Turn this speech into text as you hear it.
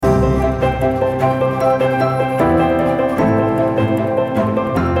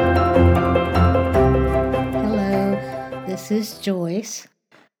Grace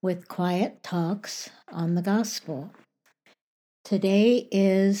with quiet talks on the gospel. Today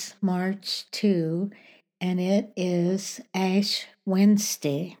is March 2, and it is Ash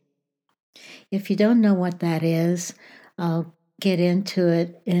Wednesday. If you don't know what that is, I'll get into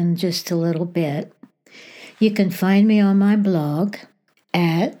it in just a little bit. You can find me on my blog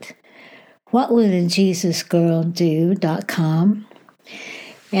at whatwouldjesusgirldo.com.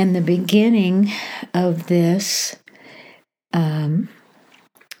 And the beginning of this,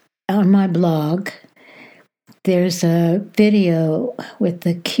 on my blog, there's a video with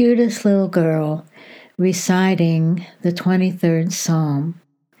the cutest little girl reciting the 23rd Psalm.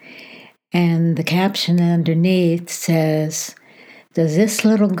 And the caption underneath says, "Does this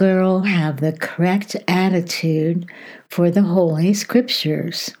little girl have the correct attitude for the Holy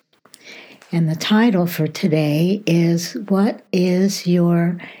Scriptures?" And the title for today is, "What is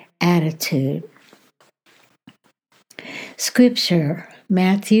your attitude?" Scripture,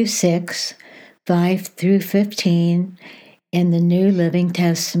 Matthew 6, 5 through 15 in the New Living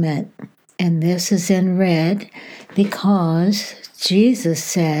Testament. And this is in red because Jesus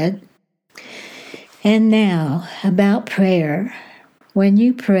said, "And now about prayer. When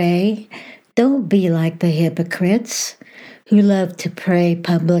you pray, don't be like the hypocrites who love to pray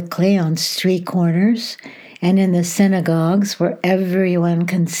publicly on street corners and in the synagogues where everyone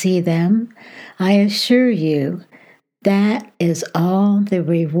can see them. I assure you, that is all the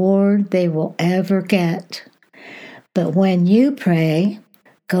reward they will ever get. But when you pray,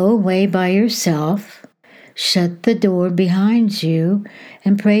 go away by yourself, shut the door behind you,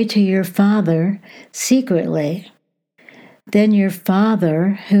 and pray to your Father secretly. Then your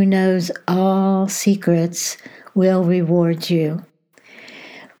Father, who knows all secrets, will reward you.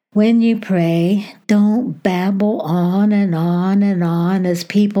 When you pray, don't babble on and on and on as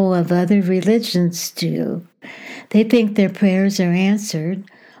people of other religions do. They think their prayers are answered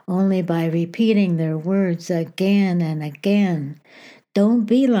only by repeating their words again and again. Don't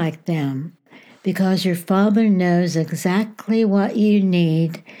be like them, because your Father knows exactly what you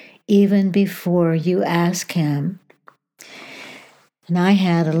need even before you ask Him." And I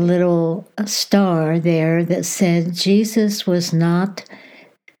had a little star there that said Jesus was not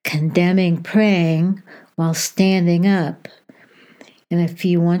condemning praying while standing up. And if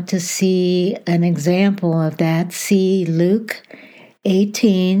you want to see an example of that, see Luke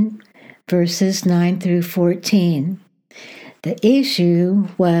 18, verses 9 through 14. The issue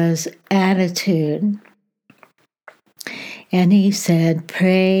was attitude. And he said,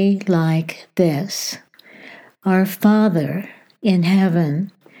 "Pray like this. Our Father in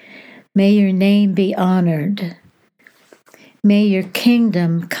heaven, may your name be honored. May your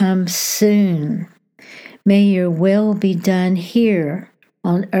kingdom come soon. May your will be done here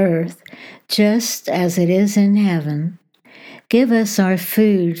on earth, just as it is in heaven. Give us our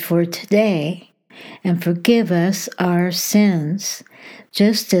food for today, and forgive us our sins,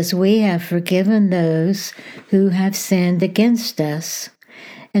 just as we have forgiven those who have sinned against us.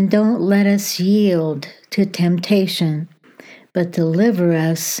 And don't let us yield to temptation, but deliver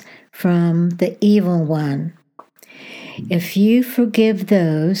us from the evil one. If you forgive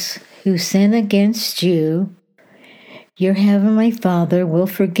those who sin against you, your heavenly Father will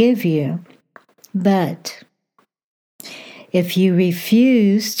forgive you. But if you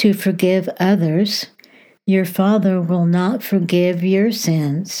refuse to forgive others, your Father will not forgive your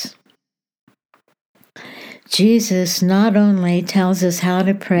sins." Jesus not only tells us how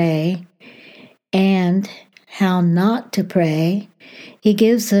to pray and how not to pray, He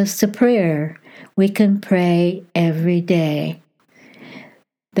gives us a prayer we can pray every day.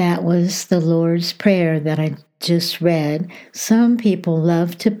 That was the Lord's Prayer that I just read. Some people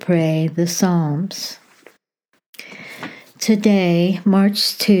love to pray the Psalms. Today,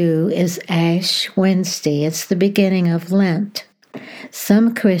 March 2, is Ash Wednesday. It's the beginning of Lent.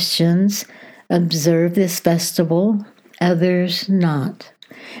 Some Christians observe this festival, others not.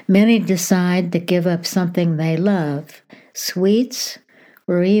 Many decide to give up something they love, sweets,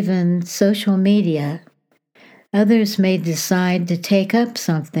 or even social media. Others may decide to take up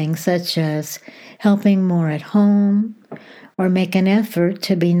something such as helping more at home or make an effort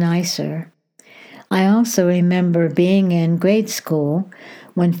to be nicer. I also remember being in grade school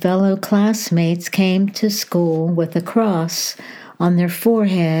when fellow classmates came to school with a cross on their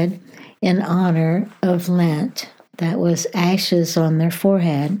forehead in honor of Lent. That was ashes on their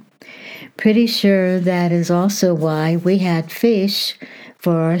forehead. Pretty sure that is also why we had fish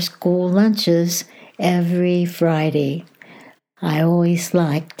for our school lunches every Friday. I always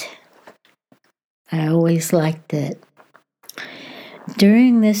liked it.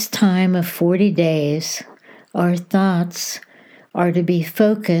 During this time of 40 days, our thoughts are to be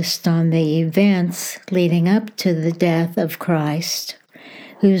focused on the events leading up to the death of Christ,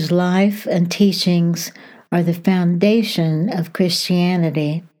 whose life and teachings are the foundation of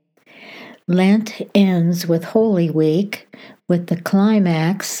Christianity. Lent ends with Holy Week, with the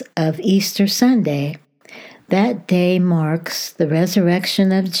climax of Easter Sunday. That day marks the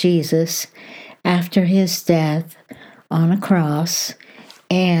resurrection of Jesus after his death on a cross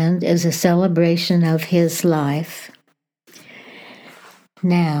and is a celebration of his life.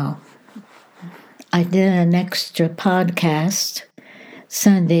 Now, I did an extra podcast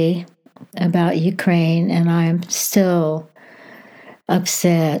Sunday about Ukraine, and I'm still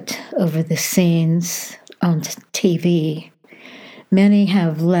upset over the scenes on TV. Many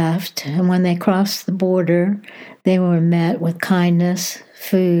have left, and when they crossed the border, they were met with kindness,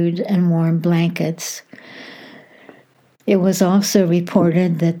 food, and warm blankets. It was also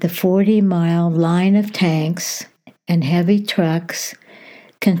reported that the 40-mile line of tanks and heavy trucks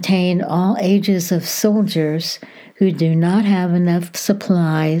contain all ages of soldiers who do not have enough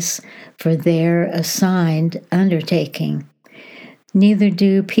supplies for their assigned undertaking. Neither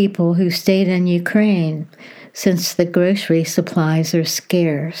do people who stayed in Ukraine, since the grocery supplies are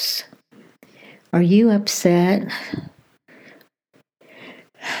scarce. Are you upset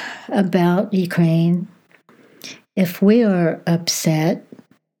about Ukraine? If we are upset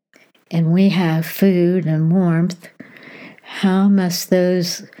and we have food and warmth, how must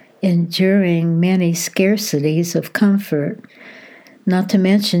those enduring many scarcities of comfort, not to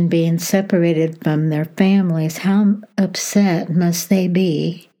mention being separated from their families, how upset must they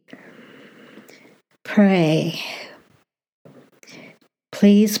be? Pray.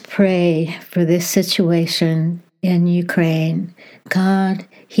 Please pray for this situation in Ukraine. God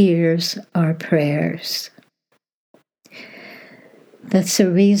hears our prayers. That's the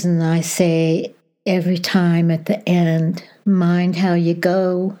reason I say every time at the end, mind how you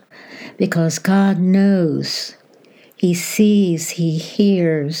go, because God knows. He sees, He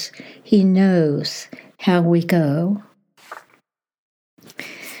hears, He knows how we go.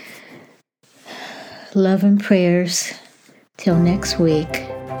 Love and prayers. Till next week.